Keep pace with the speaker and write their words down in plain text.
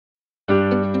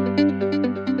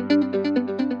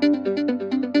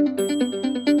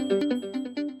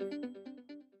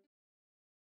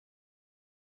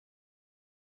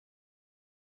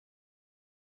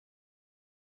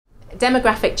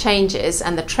demographic changes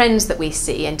and the trends that we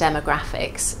see in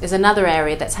demographics is another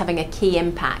area that's having a key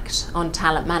impact on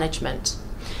talent management.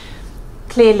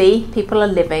 Clearly, people are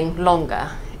living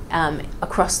longer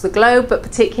across the globe, but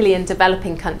particularly in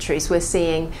developing countries, we're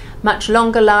seeing much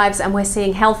longer lives and we're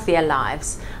seeing healthier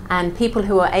lives, and people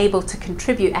who are able to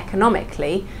contribute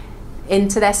economically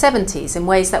into their 70s in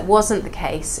ways that wasn't the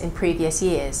case in previous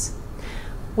years.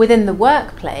 Within the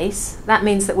workplace, that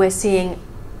means that we're seeing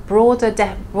broader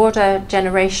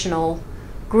generational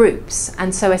groups,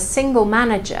 and so a single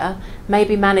manager may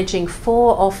be managing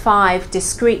 4 or 5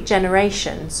 discrete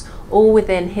generations all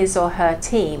within his or her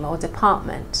team or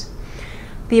department.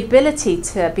 The ability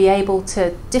to be able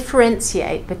to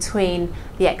differentiate between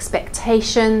the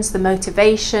expectations, the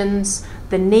motivations,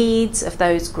 the needs of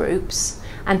those groups,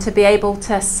 and to be able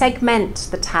to segment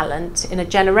the talent in a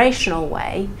generational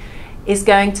way is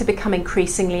going to become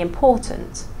increasingly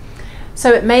important.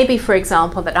 So it may be, for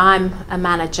example, that I'm a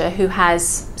manager who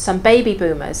has some baby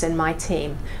boomers in my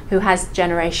team, who has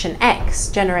Generation X,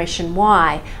 Generation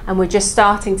Y, and we're just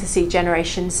starting to see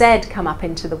Generation Z come up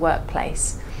into the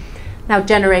workplace. Now,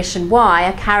 Generation Y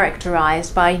are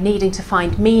characterized by needing to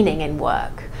find meaning in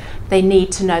work. They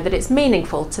need to know that it's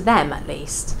meaningful to them, at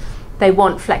least. They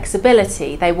want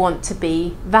flexibility, they want to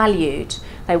be valued,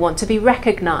 they want to be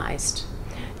recognized.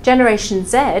 Generation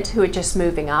Z, who are just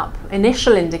moving up,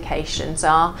 initial indications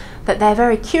are that they're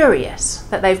very curious,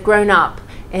 that they've grown up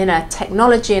in a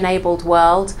technology-enabled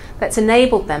world that's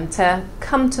enabled them to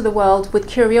come to the world with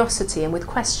curiosity and with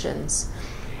questions.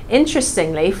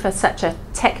 Interestingly, for such a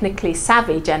technically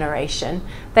savvy generation,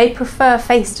 they prefer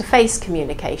face-to-face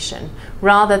communication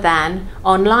rather than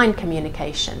online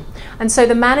communication. And so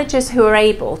the managers who are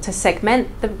able to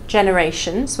segment the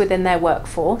generations within their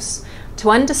workforce, to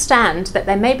understand that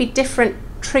there may be different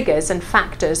triggers and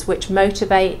factors which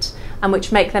motivate and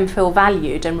which make them feel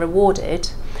valued and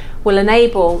rewarded, will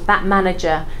enable that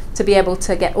manager to be able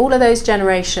to get all of those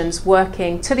generations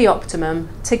working to the optimum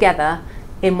together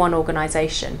in one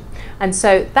organisation. And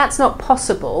so that's not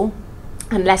possible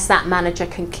unless that manager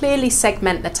can clearly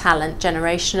segment the talent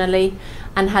generationally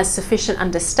and has sufficient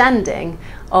understanding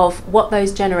of what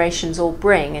those generations all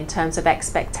bring in terms of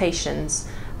expectations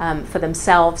for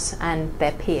themselves and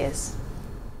their peers.